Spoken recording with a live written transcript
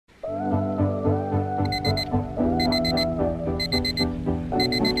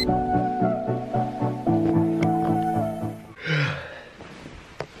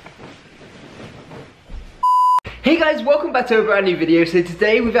guys, welcome back to a brand new video. So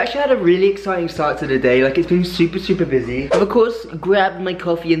today we've actually had a really exciting start to the day. Like, it's been super busy. I've of course grabbed my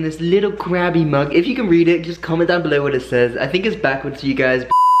coffee in this little grabby mug. If you can read it, just comment down below what it says. I think it's backwards to you guys.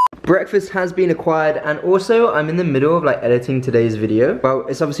 Breakfast has been acquired, and also I'm in the middle of like editing today's video. Well,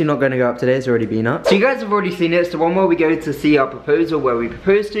 it's obviously not going to go up today, it's already been up. So you guys have already seen it. It's the one where we go to see our proposal, where we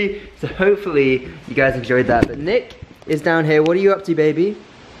propose to. So hopefully you guys enjoyed that. But Nick is down here. What are you up to, baby?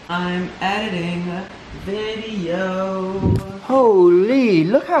 I'm editing a video. Holy,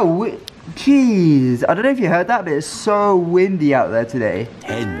 look how jeez. I don't know if you heard that, but it's so windy out there today.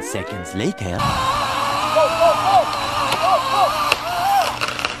 10 seconds later.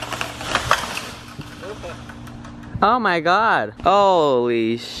 Oh my god.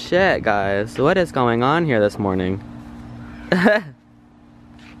 Holy shit, guys. What is going on here this morning?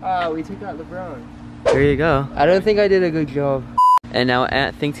 Oh, we took out LeBron. Here you go. I don't think I did a good job. And now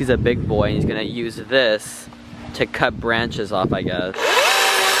Ant thinks he's a big boy and he's gonna use this to cut branches off, I guess.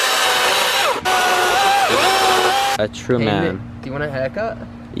 A true man. Nick, do you want a haircut?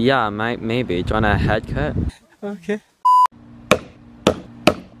 Yeah, maybe. Do you want a head cut? Okay.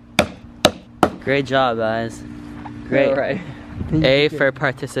 Great job, guys. Great. All right. A for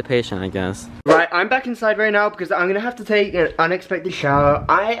participation, I guess. Right, I'm back inside right now because I'm gonna have to take an unexpected shower.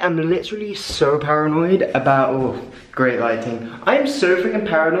 I am literally so paranoid about, oh, great lighting. I am so freaking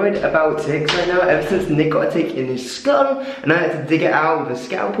paranoid about ticks right now. Ever since Nick got a tick in his skull and I had to dig it out with a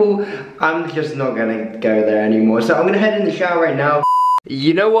scalpel, I'm just not gonna go there anymore. So I'm gonna head in the shower right now.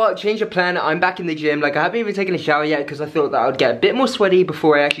 You know what, change of plan, I'm back in the gym. Like, I haven't even taken a shower yet because I thought that I would get a bit more sweaty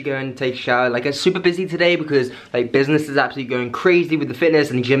before I actually go and take a shower. Like, I'm super busy today because like business is absolutely going crazy with the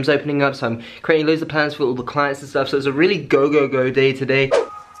fitness and the gym's opening up, so I'm creating loads of plans for all the clients and stuff. So it's a really go day today.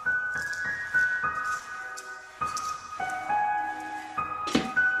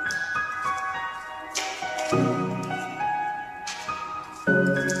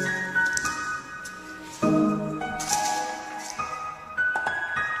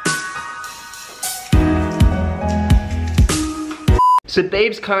 So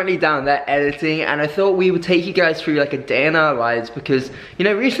Babe's currently down there editing, and I thought we would take you guys through like a day in our lives because, you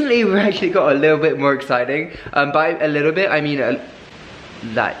know, recently we've actually got a little bit more exciting. By a little bit, I mean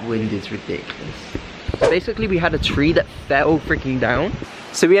that wind is ridiculous. So basically we had a tree that fell freaking down.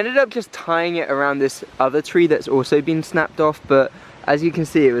 So we ended up just tying it around this other tree that's also been snapped off, but as you can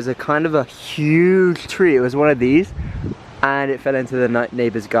see, it was a kind of a huge tree. It was one of these, and it fell into the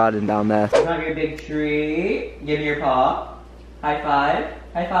neighbor's garden down there. It's not your big tree. Give me your paw. High five.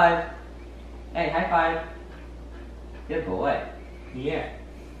 High five. Hey, high five. Good boy. Yeah.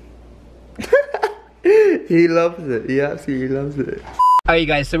 He loves it. He absolutely loves it. Alright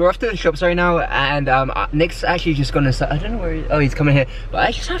guys, so we're off to the shops right now, and Nick's actually just gonna I don't know where he, oh, he's coming here, but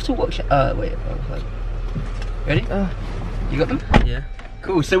I just have to watch wait, ready? You got them? Yeah.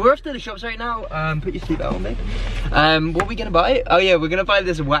 Cool, so we're off to the shops right now. Put your seatbelt on, babe. What are we gonna buy? Oh yeah, we're gonna buy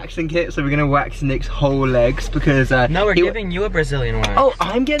this waxing kit, so we're gonna wax Nick's whole legs because no, we're giving you a Brazilian wax. Oh,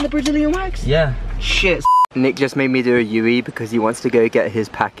 I'm getting the Brazilian wax? Yeah. Shit. Nick just made me do a Yui because he wants to go get his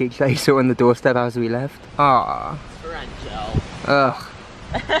package that he saw on the doorstep as we left. Aww. Ugh.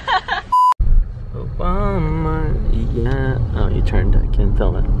 Obama, yeah. Oh, you turned. I can't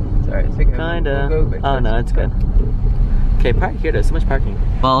tell it. Sorry, it's okay. Kinda. We'll go oh no, it's good. Okay, park here. There's so much parking.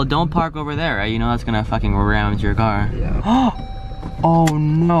 Well, don't park over there, right? You know that's gonna fucking ram into your car. Yeah. Oh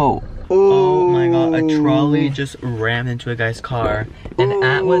no. Oh my god, a trolley just rammed into a guy's car.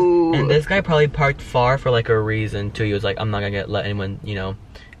 And this guy probably parked far for like a reason too. He was like, I'm not gonna let anyone, you know,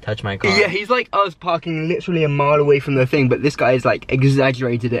 touch my car. Yeah, he's like us parking literally a mile away from the thing, but this guy's like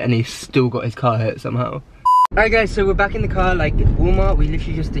exaggerated it and he's still got his car hit somehow. Alright guys, so we're back in the car. Like at Walmart, we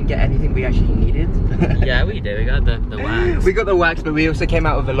literally just didn't get anything we actually needed. Yeah, we did. We got the wax. We got the wax, but we also came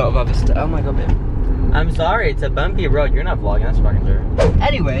out with a lot of other stuff. Oh my god, babe. I'm sorry, it's a bumpy road. You're not vlogging, that's fucking sure.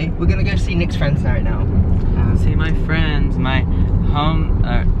 Anyway, we're gonna go see Nick's friends right now. See my friends, my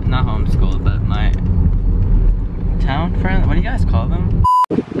not homeschool, but my town friends. What do you guys call them?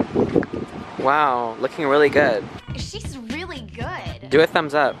 Wow, looking really good. She's really good. Do a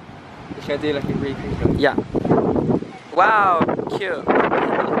thumbs up. Should I do like a brief? Yeah. Wow, cute.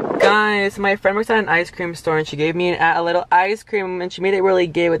 Guys, my friend works at an ice cream store and she gave me a little ice cream and she made it really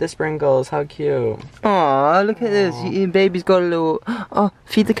gay with the sprinkles. How cute. Aw, look at this. Your baby's got a little... Oh,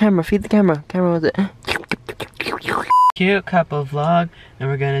 feed the camera, feed the camera. Camera was it. Cute couple vlog, and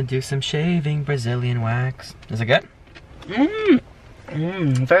we're gonna do some shaving Brazilian wax. Is it good?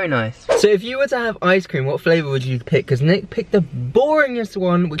 Very nice. So if you were to have ice cream, what flavor would you pick? Because Nick picked the boringest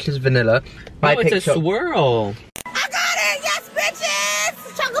one, which is vanilla. Oh, it's a swirl. I got it! Yes,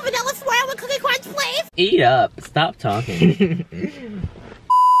 bitches! Chocolate vanilla swirl with cookie crunch, please! Eat up. Stop talking.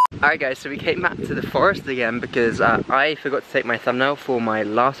 Alright guys, so we came back to the forest again because I forgot to take my thumbnail for my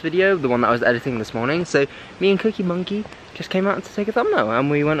last video, the one that I was editing this morning. So me and Cookie Monkey just came out to take a thumbnail and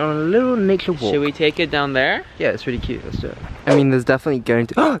we went on a little nature walk. Should we take it down there? Yeah, it's really cute. Let's do it. I mean, there's definitely going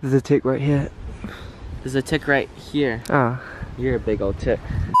to... Oh, there's a tick right here. There's a tick right here. Ah. You're a big old tick.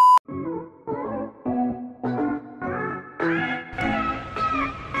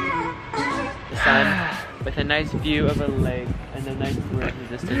 The sun with a nice view of a lake and a nice river in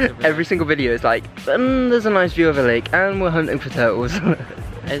the distance. Every single video is like, there's a nice view of a lake and we're hunting for turtles.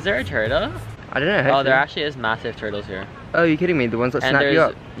 Is there a turtle? I don't know. Oh, Hopefully. there actually is massive turtles here. Oh, you're kidding me? The ones that snap you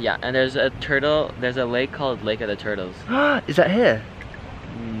up? Yeah, and there's a turtle, there's a lake called Lake of the Turtles. Is that here?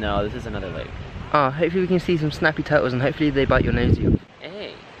 No, this is another lake. Oh, hopefully we can see some snappy turtles and hopefully they bite your nosy off.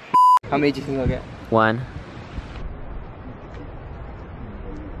 Hey. How many do you think I'll get? 1,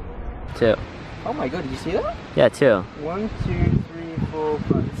 2. Oh my god, did you see that? Yeah, 2. 1, 2, 3, 4,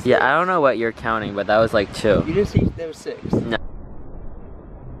 5, 6. Yeah, I don't know what you're counting, but that was like 2. You didn't see there were 6? No.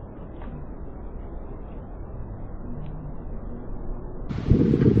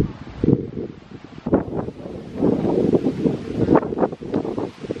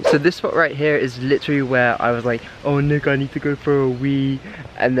 So this spot right here is literally where I was like, oh Nick, I need to go for a wee,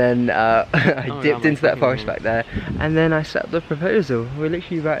 and then I dipped into that forest back there, and then I set up the proposal. We're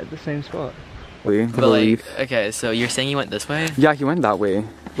literally right at the same spot. But like, okay, so you're saying you went this way? Yeah, he went that way.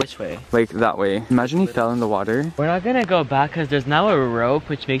 Which way? Like that way. Imagine he fell in the water. We're not gonna go back because there's now a rope,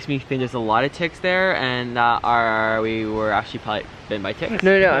 which makes me think there's a lot of ticks there, and we were actually probably bitten by ticks.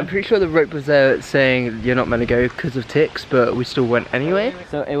 No, I'm pretty sure the rope was there saying you're not meant to go because of ticks, but we still went anyway.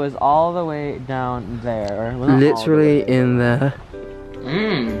 So it was all the way down there. Well, literally in there.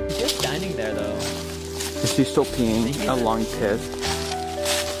 He's just standing there though. Is he still peeing a long piss?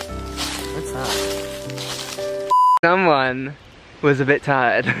 What's that? Someone was a bit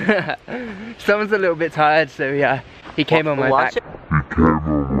tired. Someone's a little bit tired, so yeah, he came on my back.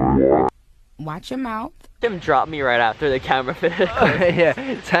 Watch your mouth. Him drop me right after the camera finished. Yeah,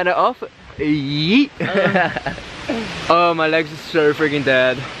 turn it off. Yeet. Oh, my legs are so freaking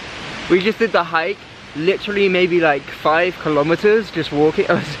dead. We just did the hike, literally maybe like 5 kilometers just walking.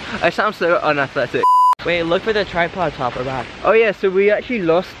 I sound so unathletic. Wait, look for the tripod topper back. Oh yeah, so we actually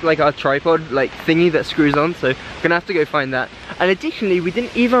lost like our tripod like thingy that screws on, so we're gonna have to go find that. And additionally, we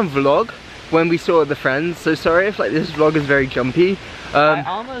didn't even vlog when we saw the friends, so sorry if like this vlog is very jumpy. I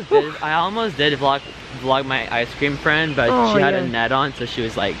almost did vlog my ice cream friend, but she had a net on, so she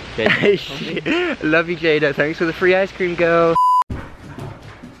was like, love you, Jada. Thanks for the free ice cream, girl.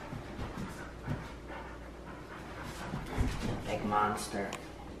 Big monster.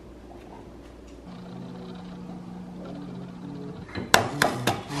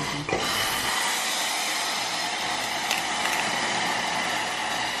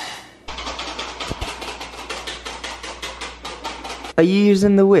 Are you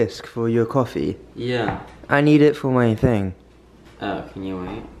using the whisk for your coffee? Yeah. I need it for my thing. Oh, can you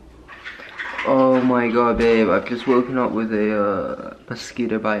wait? Oh my god, babe, I've just woken up with a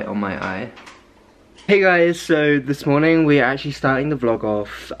mosquito bite on my eye. Hey guys, so this morning we're actually starting the vlog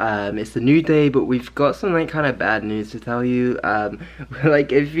off. It's the new day, but we've got some like kind of bad news to tell you.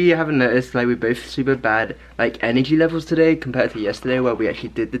 Like if you haven't noticed, like we're both super bad like energy levels today compared to yesterday where we actually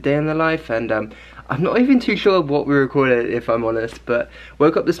did the day in the life, and I'm not even too sure what we recorded if I'm honest, but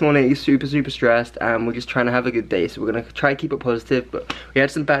woke up this morning super stressed and we're just trying to have a good day, so we're gonna try to keep it positive. But we had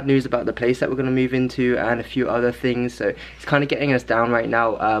some bad news about the place that we're gonna move into and a few other things, so it's kind of getting us down right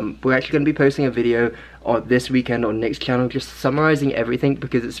now. We're actually gonna be posting a video on this weekend on Nick's channel just summarizing everything,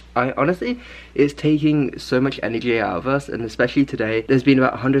 because honestly it's taking so much energy out of us, and especially today there's been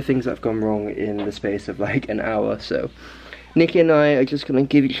about 100 things that have gone wrong in the space of like an hour. So Nikki and I are just gonna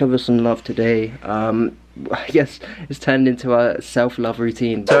give each other some love today. I guess it's turned into a self-love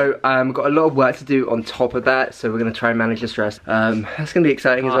routine. So got a lot of work to do on top of that, so we're gonna try and manage the stress. That's gonna be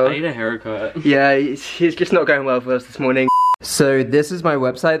exciting as well. I need a haircut. Yeah, it's just not going well for us this morning. So this is my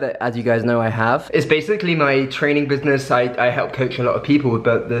website that, as you guys know, I have. It's basically my training business. I help coach a lot of people,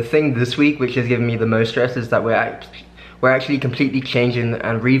 but the thing this week which has given me the most stress is that we're actually completely changing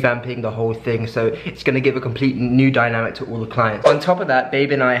and revamping the whole thing, so it's gonna give a complete new dynamic to all the clients. On top of that, Babe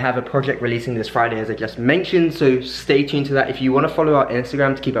and I have a project releasing this Friday, as I just mentioned, so stay tuned to that. If you wanna follow our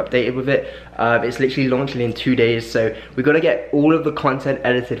Instagram to keep updated with it, it's literally launching in 2 days, so we gotta get all of the content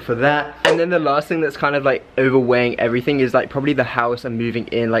edited for that. And then the last thing that's kind of like overweighing everything is like probably the house and moving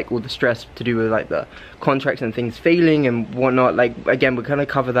in, like all the stress to do with like the contracts and things failing and whatnot. Like again, we're gonna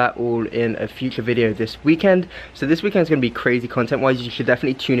cover that all in a future video this weekend. So this weekend's going to be crazy content wise. You should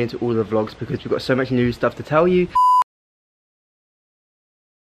definitely tune into all the vlogs because we've got so much new stuff to tell you.